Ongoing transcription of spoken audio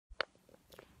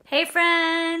Hey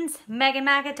friends, Megan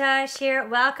McIntosh here.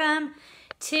 Welcome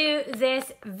to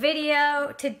this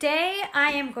video. Today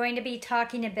I am going to be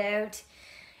talking about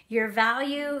your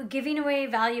value, giving away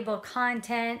valuable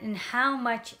content, and how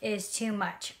much is too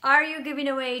much. Are you giving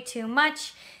away too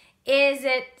much? Is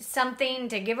it something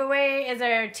to give away? Is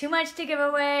there too much to give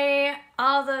away?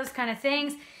 All those kind of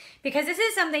things. Because this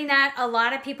is something that a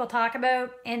lot of people talk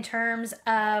about in terms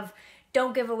of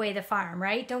don't give away the farm,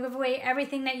 right? Don't give away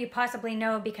everything that you possibly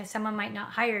know because someone might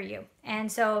not hire you.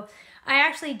 And so I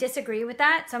actually disagree with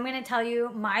that. So I'm going to tell you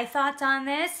my thoughts on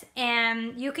this,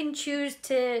 and you can choose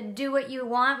to do what you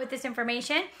want with this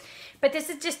information. But this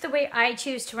is just the way I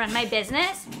choose to run my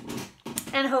business.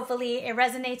 And hopefully it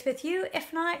resonates with you.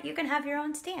 If not, you can have your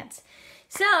own stance.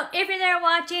 So if you're there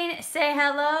watching, say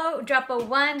hello. Drop a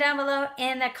 1 down below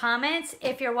in the comments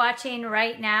if you're watching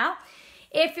right now.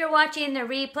 If you're watching the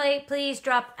replay, please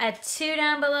drop a 2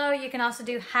 down below. You can also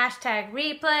do hashtag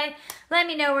replay. Let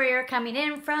me know where you're coming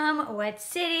in from, what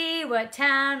city, what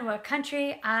town, what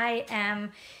country. I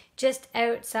am just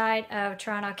outside of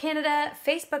Toronto, Canada.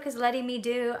 Facebook is letting me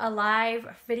do a live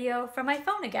video from my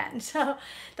phone again. So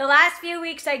the last few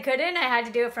weeks I couldn't. I had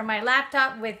to do it from my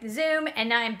laptop with Zoom, and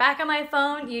now I'm back on my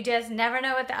phone. You just never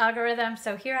know with the algorithm.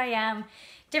 So here I am,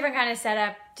 different kind of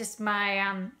setup. Just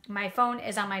my phone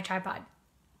is on my tripod.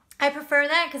 I prefer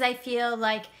that because I feel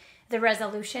like the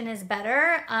resolution is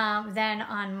better than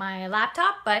on my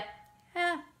laptop, but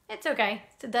it's okay.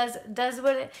 It does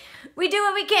what we do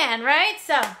what we can, right?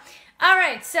 So, all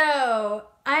right. So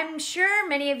I'm sure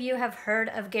many of you have heard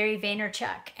of Gary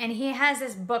Vaynerchuk, and he has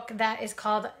this book that is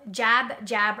called Jab,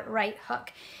 Jab, Right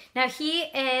Hook. Now he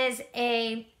is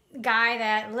a guy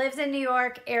that lives in New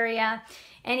York area,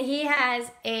 and he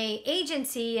has a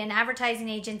agency, an advertising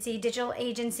agency, digital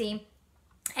agency.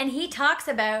 And he talks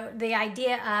about the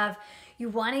idea of you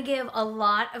want to give a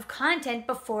lot of content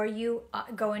before you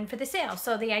go in for the sale.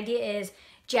 So the idea is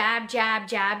jab, jab,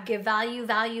 jab, give value,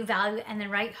 value, value, and then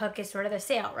right hook is sort of the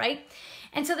sale, right?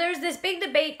 And so there's this big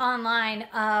debate online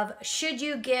of should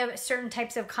you give certain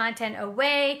types of content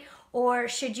away, or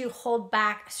should you hold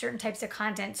back certain types of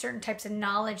content, certain types of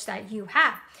knowledge that you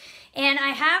have? And I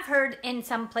have heard in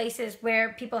some places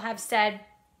where people have said,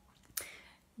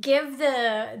 give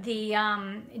the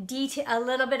detail, a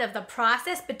little bit of the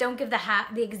process, but don't give the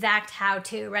exact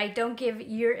how-to, right? Don't give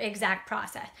your exact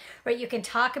process, right? You can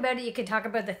talk about it. You can talk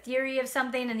about the theory of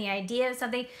something and the idea of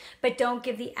something, but don't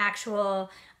give the actual,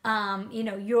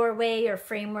 your way or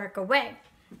framework away.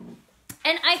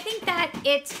 And I think that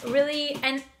it's really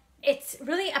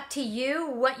up to you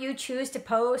what you choose to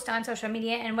post on social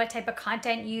media and what type of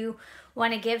content you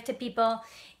want to give to people,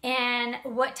 and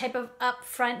what type of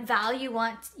upfront value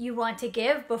you want to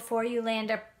give before you land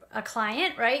a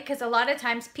client, right? Because a lot of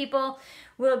times people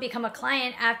will become a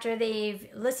client after they've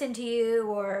listened to you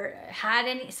or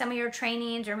had some of your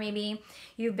trainings, or maybe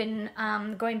you've been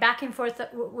going back and forth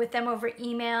with them over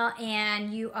email,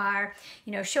 and you are,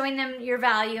 showing them your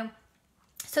value.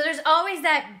 So there's always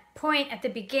that point at the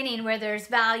beginning where there's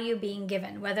value being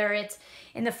given, whether it's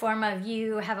in the form of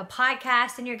you have a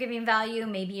podcast and you're giving value,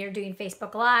 maybe you're doing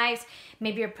Facebook Lives,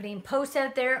 maybe you're putting posts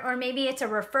out there, or maybe it's a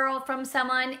referral from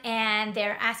someone and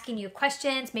they're asking you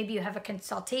questions. Maybe you have a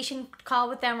consultation call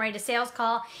with them, right? A sales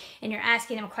call, and you're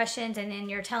asking them questions, and then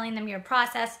you're telling them your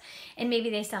process, and maybe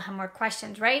they still have more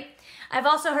questions, right? I've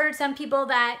also heard some people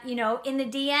that, in the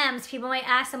DMs, people might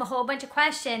ask them a whole bunch of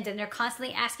questions, and they're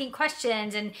constantly asking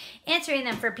questions and answering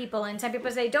them for people. And some people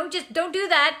say, don't do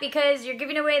that because you're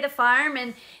giving away the farm,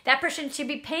 and that person should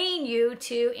be paying you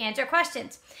to answer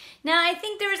questions. Now, I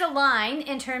think there's a line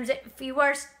in terms of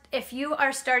if you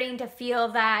are starting to feel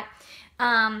that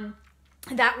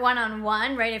that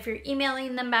one-on-one, right? If you're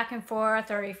emailing them back and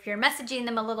forth, or if you're messaging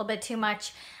them a little bit too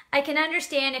much, I can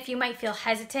understand if you might feel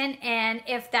hesitant. And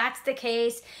if that's the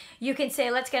case, you can say,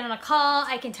 let's get on a call.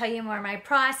 I can tell you more of my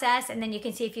process, and then you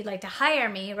can see if you'd like to hire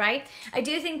me, right? I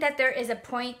do think that there is a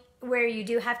point where you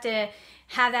do have to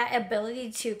have that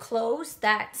ability to close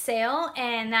that sale,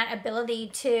 and that ability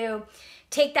to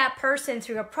take that person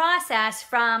through a process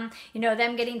from,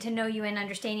 them getting to know you and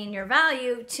understanding your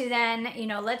value, to then,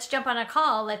 let's jump on a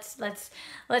call. Let's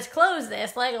close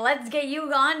this. Let's get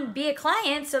you on, be a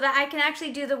client, so that I can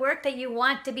actually do the work that you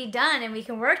want to be done, and we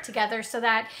can work together so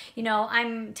that,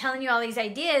 I'm telling you all these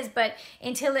ideas, but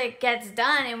until it gets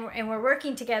done and we're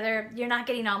working together, you're not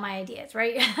getting all my ideas,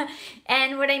 right?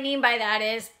 And what I mean by that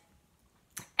is,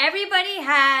 everybody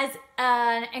has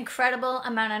an incredible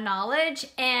amount of knowledge,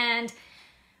 and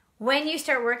when you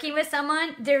start working with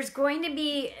someone, there's going to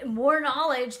be more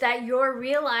knowledge that you're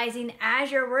realizing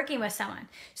as you're working with someone.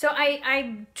 So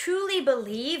I truly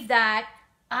believe that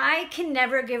I can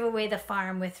never give away the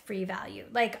farm with free value.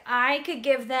 Like, I could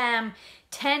give them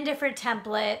 10 different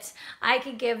templates. I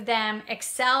could give them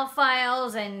Excel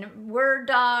files and Word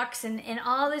docs and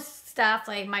all this stuff,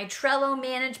 like my Trello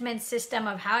management system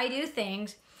of how I do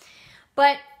things.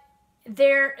 But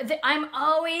I'm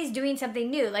always doing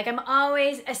something new. Like, I'm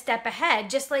always a step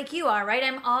ahead, just like you are, right?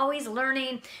 I'm always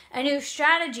learning a new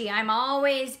strategy. I'm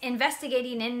always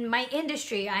investigating in my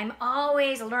industry. I'm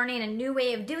always learning a new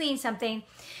way of doing something.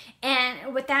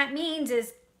 And what that means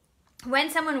is,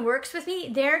 when someone works with me,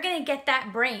 they're going to get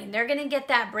that brain. They're going to get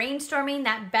that brainstorming,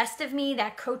 that best of me,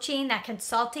 that coaching, that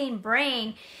consulting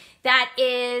brain that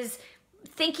is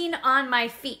thinking on my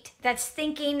feet, that's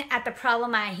thinking at the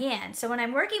problem at hand. So when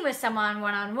I'm working with someone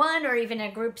one-on-one or even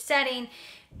a group setting,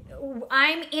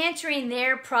 I'm answering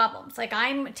their problems. Like,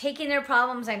 I'm taking their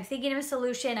problems, I'm thinking of a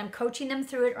solution, I'm coaching them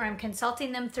through it, or I'm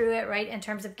consulting them through it, right, in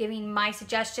terms of giving my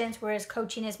suggestions, whereas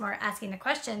coaching is more asking the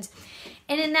questions.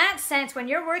 And in that sense, when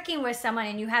you're working with someone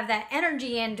and you have that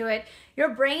energy into it, your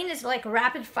brain is like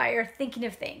rapid fire thinking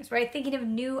of things, right? Thinking of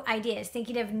new ideas,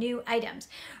 thinking of new items.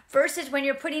 Versus when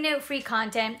you're putting out free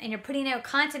content and you're putting out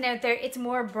content out there, it's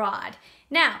more broad.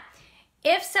 Now,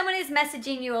 if someone is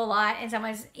messaging you a lot and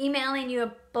someone's emailing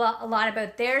you a lot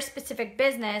about their specific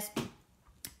business,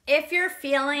 if you're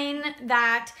feeling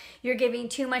that you're giving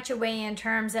too much away in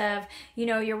terms of, you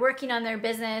know, you're working on their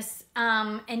business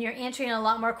and you're answering a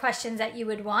lot more questions that you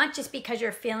would want just because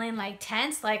you're feeling like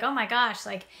tense, like, oh my gosh,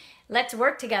 like, let's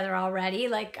work together already.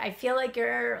 Like, I feel like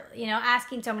you're, you know,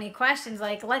 asking so many questions,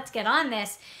 like, let's get on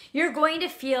this. You're going to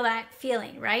feel that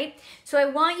feeling, right? So I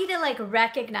want you to like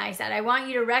recognize that. I want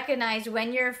you to recognize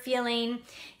when you're feeling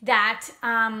that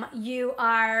you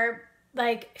are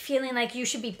like feeling like you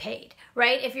should be paid,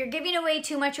 right? If you're giving away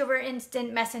too much over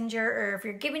instant messenger, or if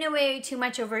you're giving away too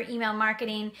much over email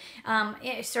marketing,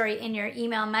 in your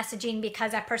email messaging,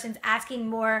 because that person's asking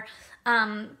more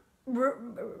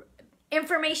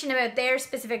information about their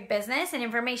specific business and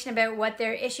information about what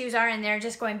their issues are, and they're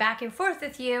just going back and forth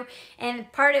with you, and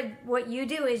part of what you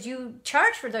do is you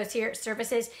charge for those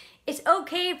services, it's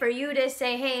okay for you to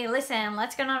say, hey, listen,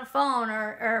 let's get on the phone,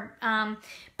 or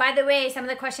by the way, some of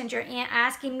the questions you're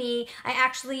asking me, I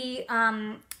actually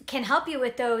can help you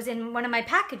with those in one of my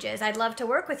packages. I'd love to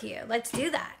work with you. Let's do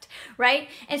that, right?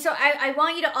 And so I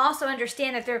want you to also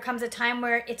understand that there comes a time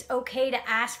where it's okay to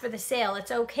ask for the sale.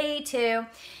 It's okay to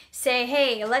say,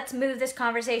 hey, let's move this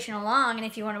conversation along, and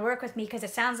if you want to work with me, because it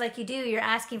sounds like you do, you're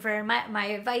asking for my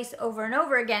advice over and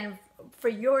over again for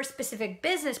your specific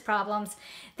business problems,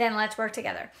 then let's work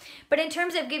together. But in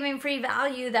terms of giving free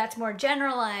value, that's more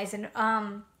generalized,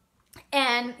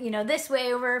 and you know, this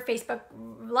way over Facebook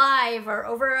Live or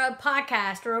over a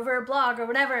podcast or over a blog or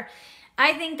whatever,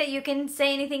 I think that you can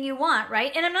say anything you want,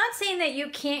 right? And I'm not saying that you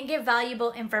can't give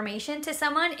valuable information to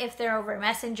someone if they're over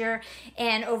Messenger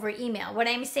and over email. What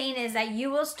I'm saying is that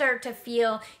you will start to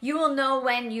feel, you will know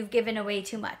when you've given away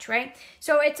too much, right?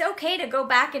 So it's okay to go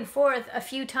back and forth a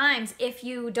few times if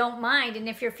you don't mind, and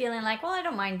if you're feeling like, well, I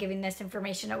don't mind giving this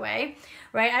information away,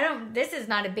 right? This is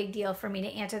not a big deal for me to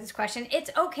answer this question.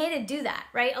 It's okay to do that,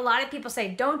 right? A lot of people say,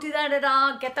 don't do that at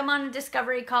all. Get them on a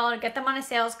discovery call or get them on a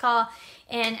sales call.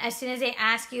 And as soon as they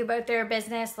ask you about their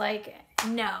business, like,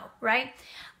 no, right?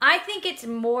 I think it's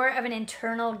more of an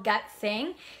internal gut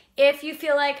thing. If you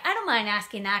feel like, I don't mind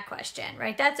asking that question,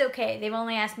 right? That's okay. They've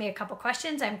only asked me a couple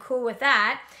questions. I'm cool with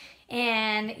that.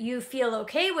 And you feel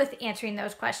okay with answering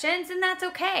those questions, and that's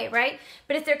okay, right?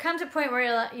 But if there comes a point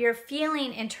where you're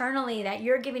feeling internally that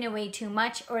you're giving away too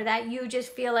much, or that you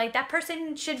just feel like that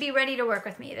person should be ready to work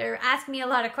with me, they're asking me a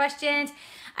lot of questions,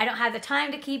 I don't have the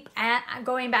time to keep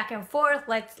going back and forth,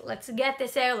 let's get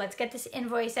this out, let's get this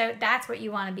invoice out, that's what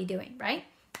you want to be doing, right?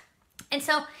 And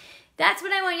so that's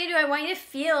what I want you to do. I want you to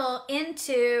feel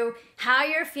into how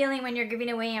you're feeling when you're giving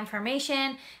away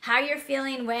information, how you're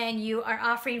feeling when you are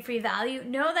offering free value.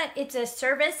 Know that it's a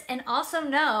service, and also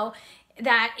know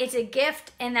that it's a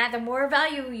gift, and that the more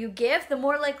value you give, the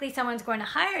more likely someone's going to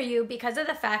hire you, because of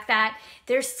the fact that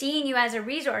they're seeing you as a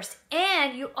resource.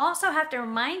 And you also have to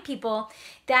remind people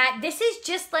that this is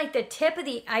just like the tip of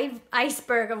the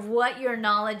iceberg of what your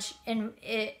knowledge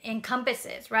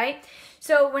encompasses, right?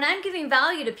 So when I'm giving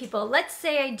value to people, let's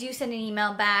say I do send an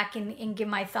email back and give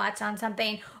my thoughts on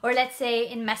something, or let's say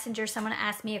in Messenger someone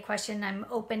asks me a question, I'm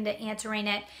open to answering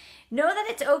it. Know that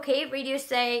it's okay for you to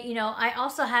say, you know, I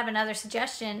also have another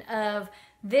suggestion of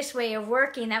this way of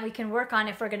working that we can work on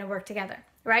if we're going to work together.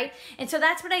 right? And so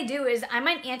that's what I do is I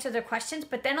might answer the questions,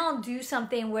 but then I'll do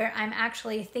something where I'm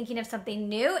actually thinking of something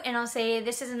new, and I'll say,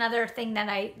 this is another thing that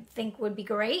I think would be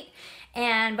great,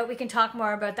 but we can talk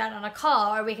more about that on a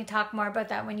call, or we can talk more about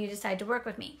that when you decide to work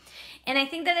with me. And I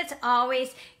think that it's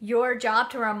always your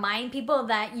job to remind people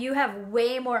that you have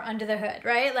way more under the hood,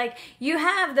 right? Like, you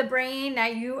have the brain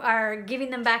that you are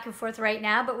giving them back and forth right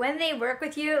now, but when they work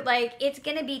with you, like, it's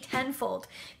gonna be tenfold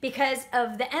because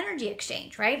of the energy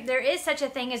exchange, right? There is such a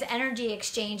thing as energy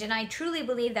exchange, and I truly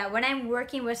believe that when I'm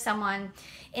working with someone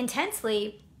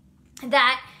intensely,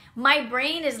 that my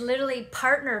brain is literally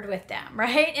partnered with them,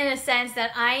 right? In a sense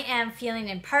that I am feeling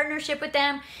in partnership with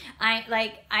them.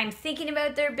 I'm thinking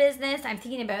about their business. I'm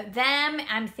thinking about them.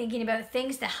 I'm thinking about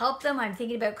things to help them. I'm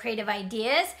thinking about creative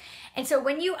ideas. And so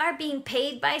when you are being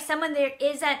paid by someone, there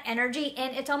is that energy,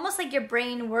 and it's almost like your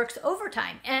brain works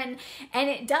overtime. And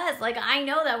it does. Like, I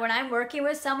know that when I'm working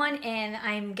with someone and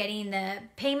I'm getting the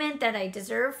payment that I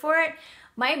deserve for it,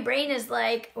 my brain is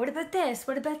like, what about this?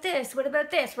 What about this? What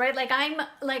about this? Right? Like,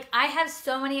 I have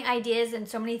so many ideas and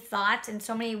so many thoughts and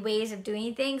so many ways of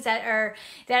doing things that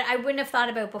I wouldn't have thought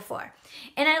about before.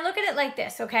 And I look at it like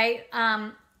this, okay?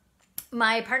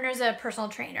 My partner's a personal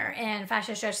trainer and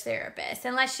fascia stretch therapist.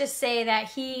 And let's just say that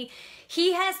he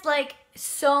has like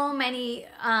so many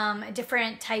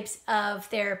different types of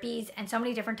therapies and so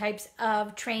many different types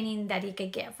of training that he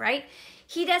could give, right?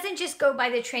 He doesn't just go by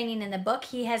the training in the book.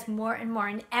 He has more and more,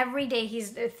 and every day he's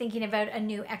thinking about a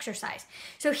new exercise.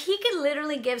 So he could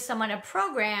literally give someone a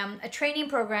program, a training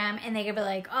program, and they could be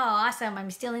like, oh, awesome,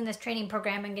 I'm stealing this training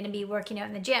program. I'm going to be working out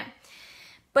in the gym.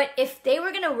 But if they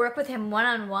were going to work with him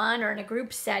one-on-one or in a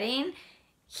group setting,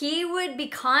 he would be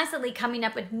constantly coming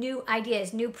up with new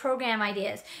ideas, new program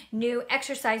ideas, new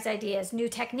exercise ideas, new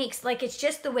techniques. Like, it's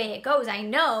just the way it goes. I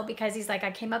know, because he's like,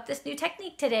 I came up this new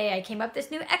technique today. I came up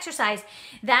this new exercise.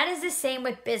 That is the same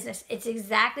with business. It's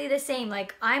exactly the same.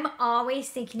 Like, I'm always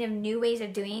thinking of new ways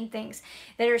of doing things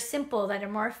that are simple, that are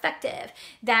more effective,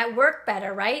 that work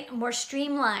better, right? More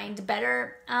streamlined,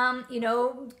 better,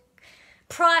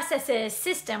 processes,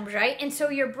 systems, right? And so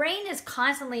your brain is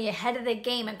constantly ahead of the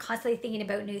game and constantly thinking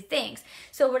about new things.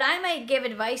 So what I might give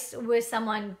advice with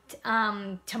someone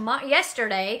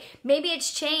yesterday, maybe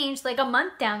it's changed like a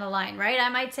month down the line, right? I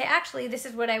might say, actually, this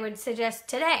is what I would suggest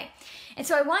today. And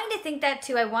so I want you to think that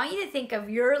too. I want you to think of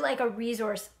you're like a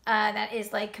resource that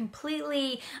is like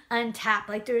completely untapped.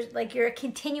 Like, you're a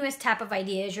continuous tap of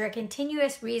ideas. You're a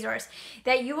continuous resource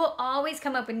that you will always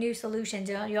come up with new solutions.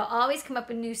 You'll always come up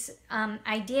with new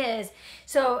ideas.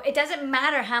 So it doesn't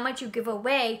matter how much you give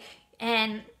away,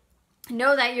 and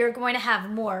know that you're going to have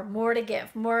more to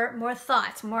give, more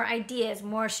thoughts, more ideas,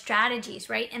 more strategies,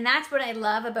 right? And that's what I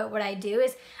love about what I do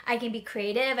is I can be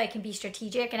creative, I can be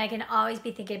strategic, and I can always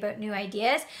be thinking about new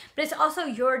ideas. But it's also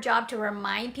your job to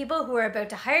remind people who are about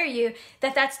to hire you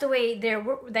that that's the way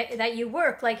that you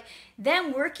work. Like,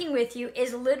 them working with you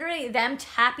is literally them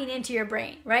tapping into your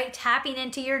brain, right? Tapping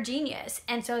into your genius.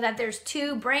 And so that there's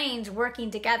two brains working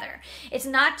together. It's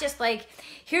not just like,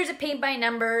 here's a paint by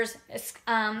numbers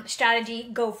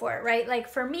strategy, go for it, right? Like,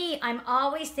 for me, I'm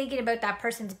always thinking about that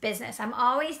person's business. I'm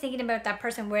always thinking about that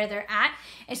person, where they're at.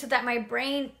 And so that my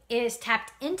brain is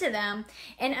tapped into them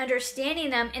and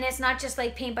understanding them. And it's not just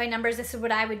like paint by numbers, this is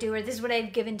what I would do, or this is what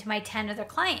I've given to my 10 other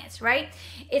clients, right?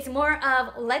 It's more of,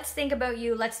 let's think about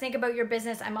you. Let's think about your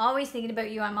business. I'm always thinking about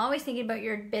you. I'm always thinking about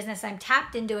your business. I'm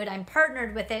tapped into it. I'm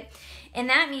partnered with it. And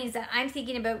that means that I'm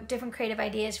thinking about different creative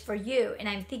ideas for you. And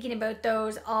I'm thinking about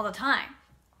those all the time.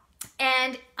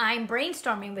 And I'm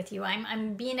brainstorming with you.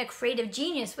 I'm being a creative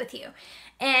genius with you.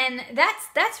 And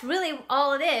that's really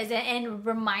all it is. And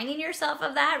reminding yourself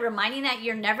of that, reminding that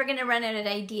you're never going to run out of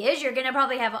ideas. You're going to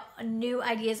probably have new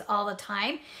ideas all the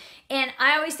time. And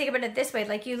I always think about it this way,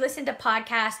 like, you listen to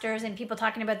podcasters and people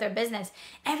talking about their business.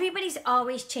 Everybody's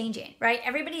always changing, right?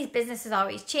 Everybody's business is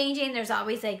always changing. There's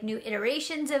always like new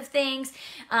iterations of things,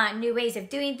 new ways of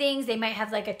doing things. They might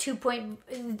have like a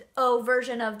 2.0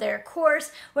 version of their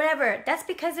course, whatever. That's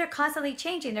because they're constantly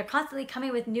changing. They're constantly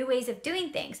coming with new ways of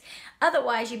doing things.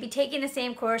 Otherwise, you'd be taking the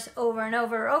same course over and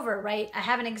over and over, right? I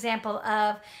have an example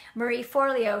of Marie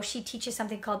Forleo. She teaches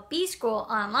something called B School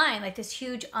online, like this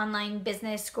huge online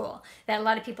business school that a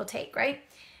lot of people take, right?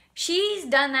 She's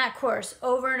done that course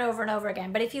over and over and over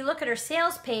again. But if you look at her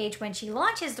sales page when she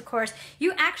launches the course,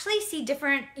 you actually see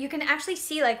you can actually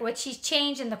see like what she's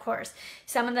changed in the course.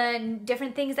 Some of the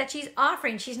different things that she's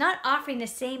offering. She's not offering the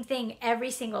same thing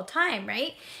every single time,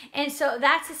 right? And so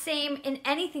that's the same in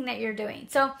anything that you're doing.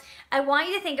 So I want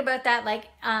you to think about that, like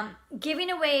giving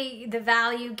away the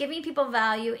value, giving people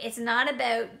value. It's not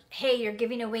about, hey, you're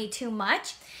giving away too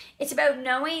much. It's about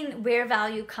knowing where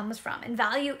value comes from. And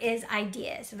value is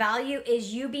ideas. Value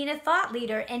is you being a thought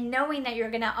leader and knowing that you're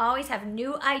going to always have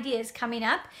new ideas coming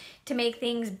up to make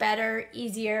things better,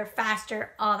 easier,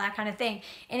 faster, all that kind of thing.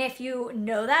 And if you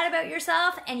know that about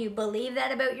yourself and you believe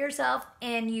that about yourself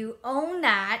and you own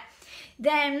that,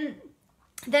 then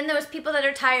those people that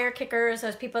are tire kickers,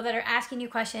 those people that are asking you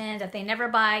questions that they never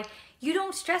buy, you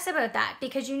don't stress about that,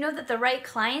 because you know that the right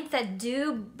clients that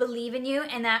do believe in you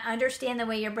and that understand the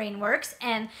way your brain works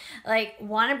and like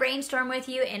want to brainstorm with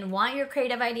you and want your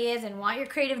creative ideas and want your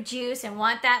creative juice and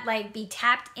want that like be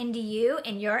tapped into you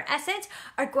and your essence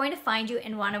are going to find you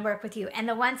and want to work with you. And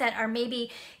the ones that are maybe,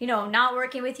 you know, not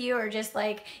working with you or just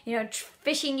like, you know,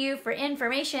 fishing you for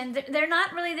information, they're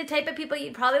not really the type of people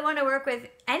you'd probably want to work with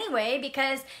anyway,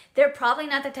 because they're probably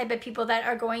not the type of people that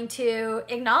are going to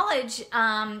acknowledge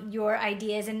your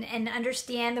ideas and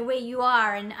understand the way you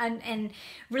are and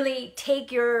really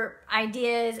take your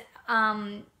ideas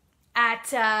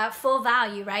at full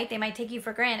value, right? They might take you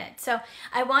for granted. So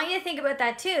I want you to think about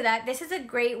that too, that this is a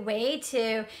great way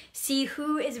to see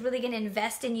who is really going to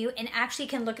invest in you and actually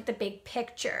can look at the big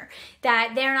picture,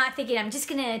 that they're not thinking, I'm just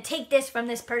going to take this from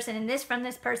this person and this from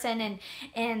this person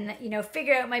and you know,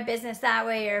 figure out my business that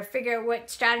way or figure out what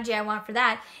strategy I want for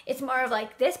that. It's more of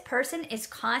like, this person is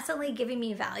constantly giving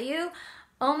me value.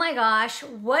 Oh my gosh,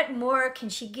 what more can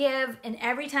she give? And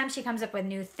every time she comes up with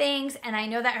new things, and I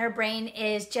know that her brain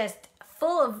is just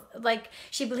full of, like,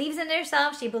 she believes in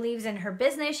herself, she believes in her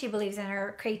business, she believes in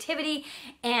her creativity,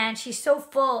 and she's so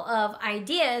full of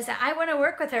ideas that I want to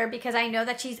work with her because I know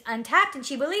that she's untapped and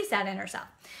she believes that in herself.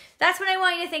 That's what I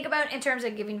want you to think about in terms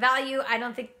of giving value. I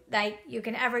don't think that you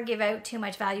can ever give out too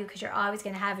much value because you're always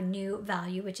going to have new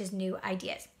value, which is new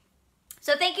ideas.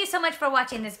 So thank you so much for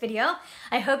watching this video.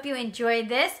 I hope you enjoyed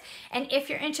this. And if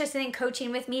you're interested in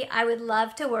coaching with me, I would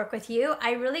love to work with you.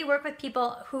 I really work with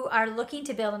people who are looking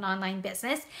to build an online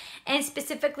business. And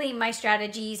specifically, my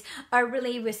strategies are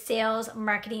really with sales,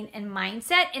 marketing, and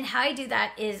mindset. And how I do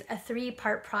that is a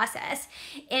 3-part process.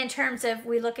 In terms of,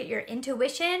 we look at your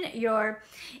intuition, your,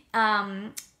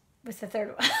 what's the third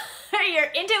one? Your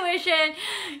intuition,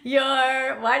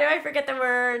 your, why do I forget the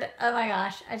word? Oh my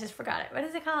gosh, I just forgot it. What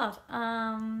is it called?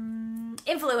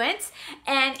 Influence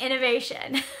and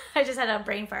innovation. I just had a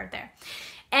brain fart there.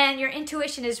 And your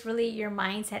intuition is really your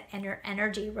mindset and your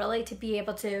energy, really to be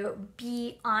able to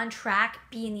be on track,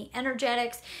 be in the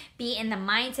energetics, be in the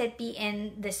mindset, be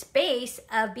in the space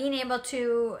of being able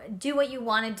to do what you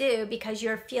want to do because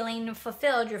you're feeling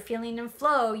fulfilled, you're feeling in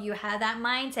flow, you have that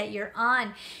mindset, you're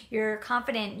on, you're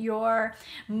confident, you're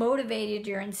motivated,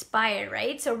 you're inspired,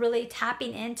 right? So really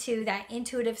tapping into that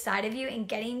intuitive side of you and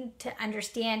getting to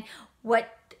understand what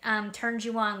turns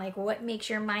you on, like what makes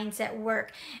your mindset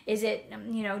work. Is it,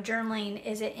 you know, journaling?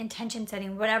 Is it intention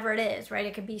setting? Whatever it is, right?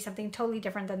 It could be something totally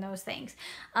different than those things.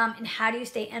 And how do you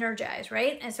stay energized,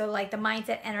 right? And so like the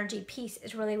mindset energy piece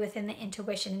is really within the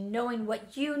intuition, knowing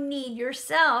what you need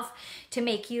yourself to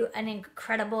make you an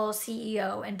incredible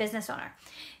CEO and business owner.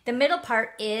 The middle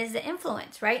part is the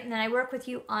influence, right? And then I work with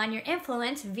you on your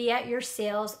influence via your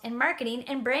sales and marketing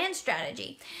and brand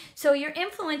strategy. So your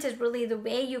influence is really the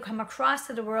way you come across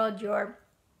to the world,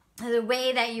 the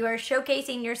way that you are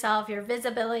showcasing yourself, your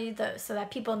visibility, so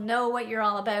that people know what you're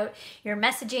all about, your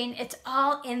messaging, it's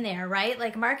all in there, right?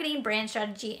 Like marketing, brand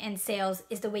strategy, and sales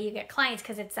is the way you get clients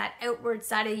because it's that outward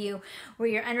side of you where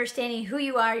you're understanding who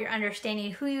you are, you're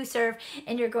understanding who you serve,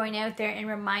 and you're going out there and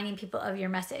reminding people of your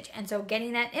message. And so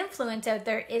getting that influence out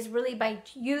there is really by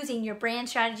using your brand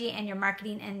strategy and your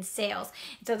marketing and sales.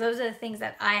 And so those are the things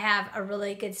that I have a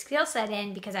really good skill set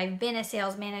in because I've been a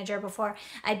sales manager before,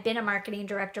 I've been a marketing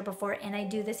director before, and I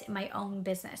do this in my own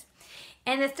business.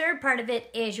 And the third part of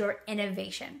it is your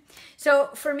innovation. So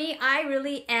for me, I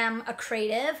really am a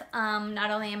creative. Not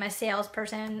only am I a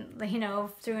salesperson, you know,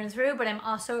 through and through, but I'm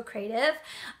also a creative.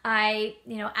 I,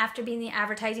 you know, after being in the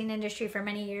advertising industry for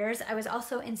many years, I was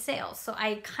also in sales. So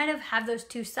I kind of have those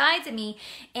two sides of me.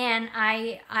 And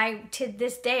I to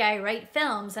this day, I write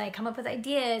films, I come up with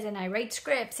ideas and I write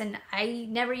scripts, and I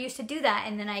never used to do that.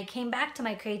 And then I came back to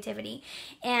my creativity.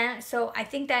 And so I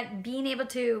think that being able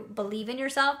to believe in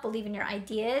yourself, believe in your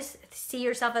ideas, see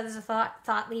yourself as a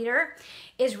thought leader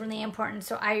is really important.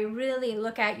 So I really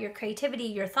look at your creativity,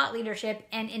 your thought leadership,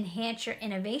 and enhance your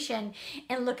innovation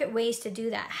and look at ways to do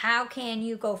that. How can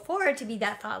you go forward to be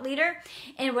that thought leader?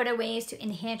 And what are ways to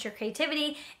enhance your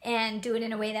creativity and do it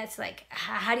in a way that's like,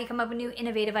 how do you come up with new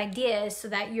innovative ideas so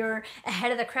that you're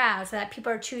ahead of the crowd, so that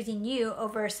people are choosing you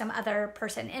over some other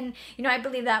person? And, you know, I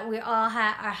believe that we all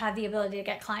have the ability to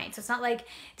get clients. So it's not like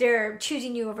they're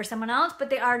choosing you over someone else, but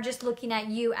they are just looking looking at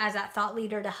you as that thought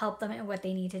leader to help them in what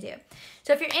they need to do.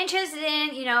 So if you're interested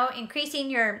in, you know, increasing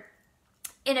your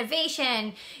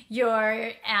innovation,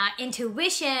 your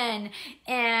intuition,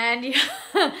 and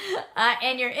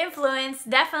and your influence,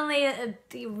 definitely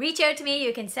reach out to me.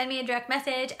 You can send me a direct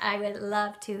message. I would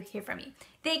love to hear from you.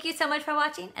 Thank you so much for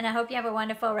watching, and I hope you have a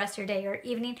wonderful rest of your day or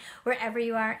evening wherever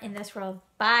you are in this world.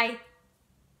 Bye.